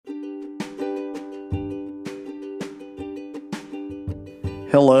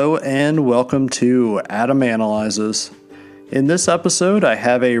Hello and welcome to Adam Analyzes. In this episode, I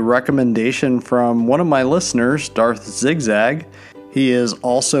have a recommendation from one of my listeners, Darth Zigzag. He is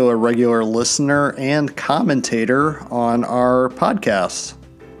also a regular listener and commentator on our podcast.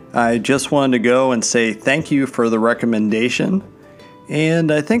 I just wanted to go and say thank you for the recommendation,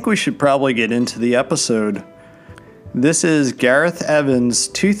 and I think we should probably get into the episode. This is Gareth Evans'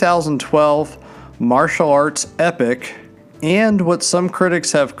 2012 martial arts epic, and what some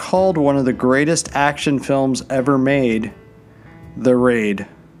critics have called one of the greatest action films ever made, The Raid.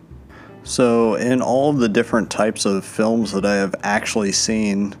 So, in all of the different types of films that I have actually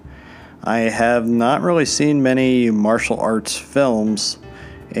seen, I have not really seen many martial arts films,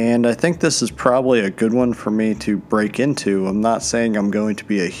 and I think this is probably a good one for me to break into. I'm not saying I'm going to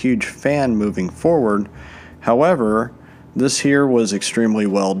be a huge fan moving forward. However, this here was extremely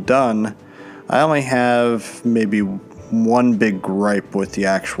well done. I only have maybe one big gripe with the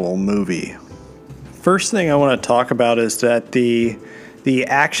actual movie. First thing I want to talk about is that the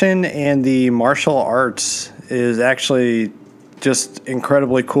action and the martial arts is actually just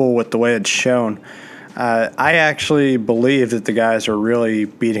incredibly cool with the way it's shown. I actually believe that the guys are really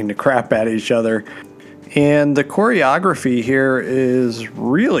beating the crap out of each other, and the choreography here is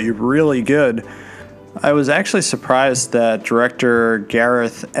really, really good. I was actually surprised that director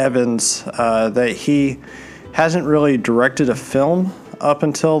Gareth Evans, that he hasn't really directed a film up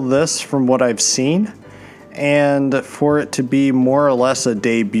until this from what I've seen, and for it to be more or less a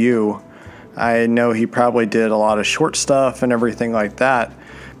debut. I know he probably did a lot of short stuff and everything like that,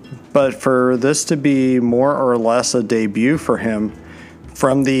 but for this to be more or less a debut for him,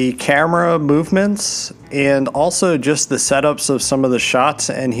 from the camera movements and also just the setups of some of the shots,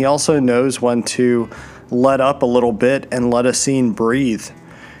 and he also knows when to let up a little bit and let a scene breathe.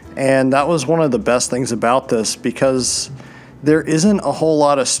 And that was one of the best things about this, because there isn't a whole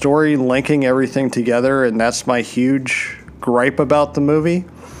lot of story linking everything together, and that's my huge gripe about the movie,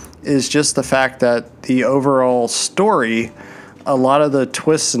 is just the fact that the overall story, a lot of the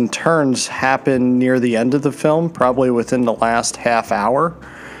twists and turns happen near the end of the film, probably within the last half hour.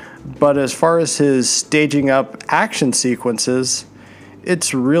 But as far as his staging up action sequences,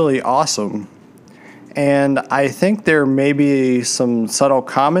 it's really awesome. And I think there may be some subtle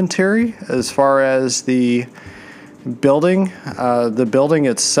commentary as far as the building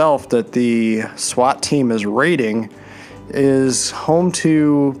itself that the SWAT team is raiding is home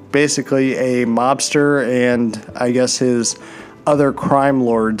to basically a mobster and I guess his other crime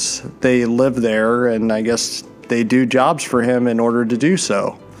lords. They live there, and I guess they do jobs for him in order to do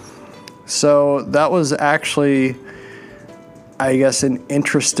so. So that was actually, I guess, an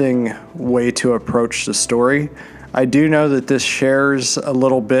interesting way to approach the story. I do know that this shares a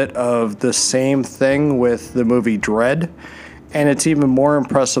little bit of the same thing with the movie Dredd, and it's even more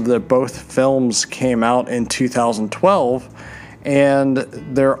impressive that both films came out in 2012, and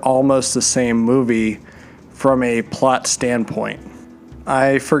they're almost the same movie from a plot standpoint.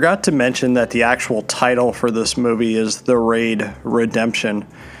 I forgot to mention that the actual title for this movie is The Raid: Redemption,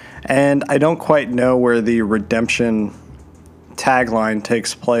 and I don't quite know where the redemption tagline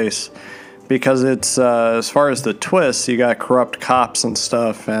takes place, because it's as far as the twists, you got corrupt cops and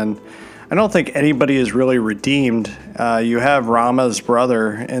stuff, and I don't think anybody is really redeemed. You have Rama's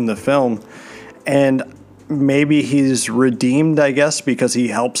brother in the film, and maybe he's redeemed, I guess, because he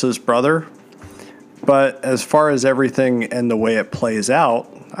helps his brother. But as far as everything and the way it plays out,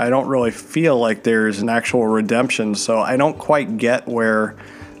 I don't really feel like there's an actual redemption, so I don't quite get where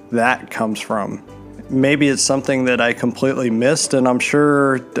that comes from. Maybe it's something that I completely missed, and I'm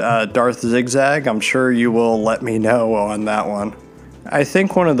sure Darth Zigzag, I'm sure you will let me know on that one. I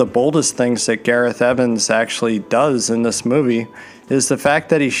think one of the boldest things that Gareth Evans actually does in this movie is the fact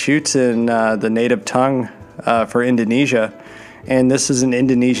that he shoots in the native tongue for Indonesia. And this is an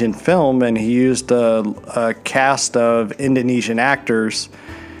Indonesian film, and he used a cast of Indonesian actors.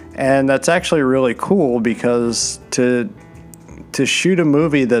 And that's actually really cool, because to shoot a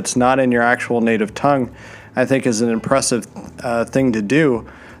movie that's not in your actual native tongue, I think is an impressive thing to do.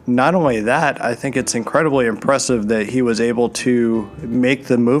 Not only that, I think it's incredibly impressive that he was able to make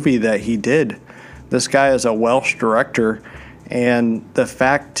the movie that he did. This guy is a Welsh director, and the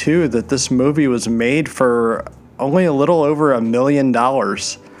fact, too, that this movie was made for only a little over $1 million,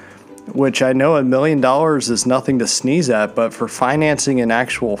 which I know $1 million is nothing to sneeze at, but for financing an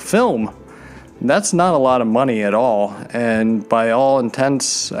actual film, that's not a lot of money at all. And by all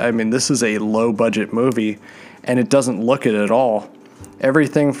intents, I mean, this is a low-budget movie, and it doesn't look it at all.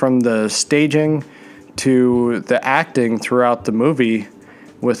 Everything from the staging to the acting throughout the movie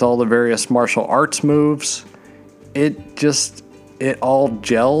with all the various martial arts moves, it it all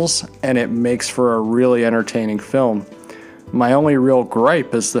gels and it makes for a really entertaining film. My only real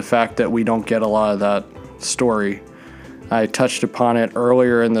gripe is the fact that we don't get a lot of that story. I touched upon it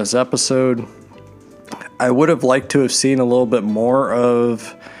earlier in this episode. I would have liked to have seen a little bit more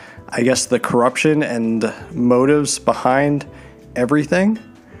of, I guess, the corruption and motives behind everything.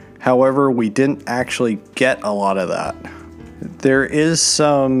 However, we didn't actually get a lot of that. There is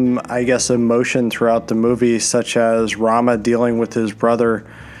some, I guess, emotion throughout the movie, such as Rama dealing with his brother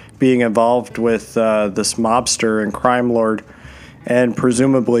being involved with this mobster and crime lord and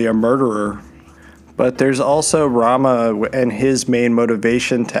presumably a murderer. But there's also Rama and his main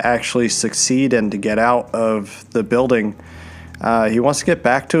motivation to actually succeed and to get out of the building. He wants to get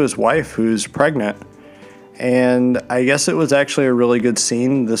back to his wife who's pregnant. And I guess it was actually a really good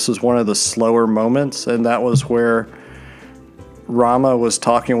scene. This was one of the slower moments, and that was where Rama was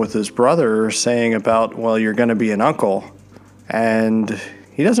talking with his brother saying about, well, you're going to be an uncle. And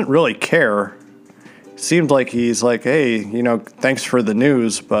he doesn't really care. Seemed like he's like, hey, thanks for the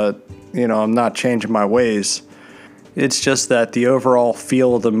news, but, I'm not changing my ways. It's just that the overall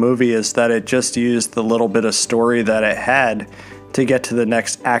feel of the movie is that it just used the little bit of story that it had to get to the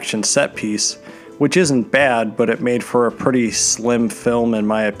next action set piece, which isn't bad, but it made for a pretty slim film in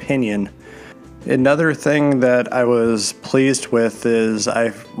my opinion. Another thing that I was pleased with is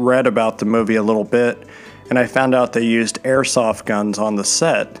I've read about the movie a little bit, and I found out they used airsoft guns on the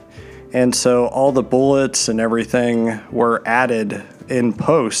set. And so all the bullets and everything were added in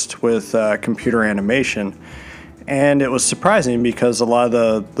post with computer animation. And it was surprising because a lot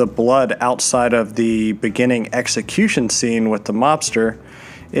of the blood outside of the beginning execution scene with the mobster,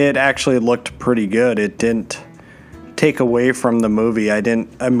 it actually looked pretty good. It didn't take away from the movie. I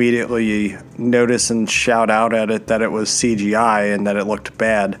didn't immediately notice and shout out at it that it was CGI and that it looked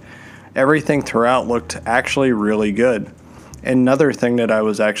bad. Everything throughout looked actually really good. Another thing that I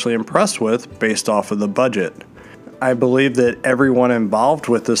was actually impressed with based off of the budget. I believe that everyone involved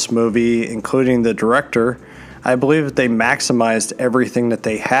with this movie, including the director, I believe that they maximized everything that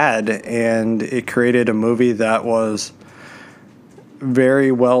they had, and it created a movie that was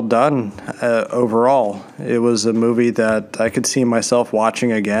very well done overall. It was a movie that I could see myself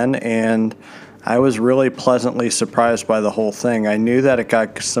watching again, and I was really pleasantly surprised by the whole thing. I knew that it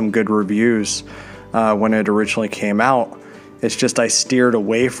got some good reviews when it originally came out. It's just I steered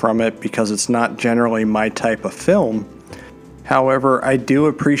away from it because it's not generally my type of film. However, I do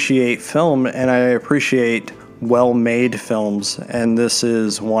appreciate film, and I appreciate well-made films, and this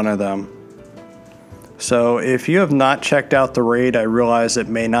is one of them. So if you have not checked out The Raid, I realize it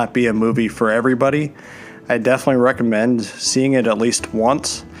may not be a movie for everybody. I definitely recommend seeing it at least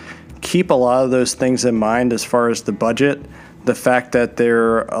once. Keep a lot of those things in mind as far as the budget. The fact that there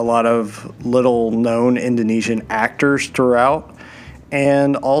are a lot of little-known Indonesian actors throughout,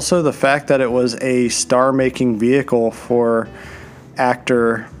 and also the fact that it was a star-making vehicle for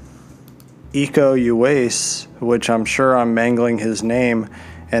actor Iko Uwais, which I'm sure I'm mangling his name,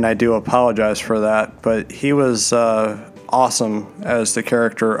 and I do apologize for that, but he was awesome as the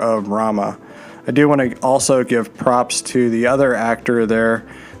character of Rama. I do want to also give props to the other actor there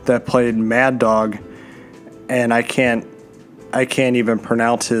that played Mad Dog, and I can't even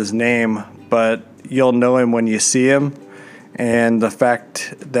pronounce his name, but you'll know him when you see him. And the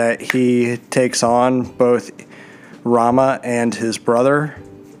fact that he takes on both Rama and his brother,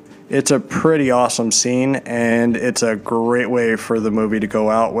 it's a pretty awesome scene, and it's a great way for the movie to go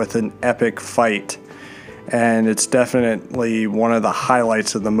out with an epic fight. And it's definitely one of the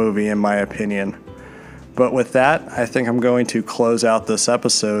highlights of the movie, in my opinion. But with that, I think I'm going to close out this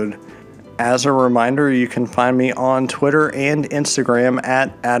episode. As a reminder, you can find me on Twitter and Instagram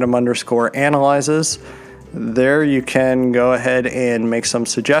at Adam_analyzes. There you can go ahead and make some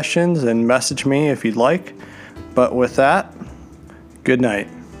suggestions and message me if you'd like. But with that, good night.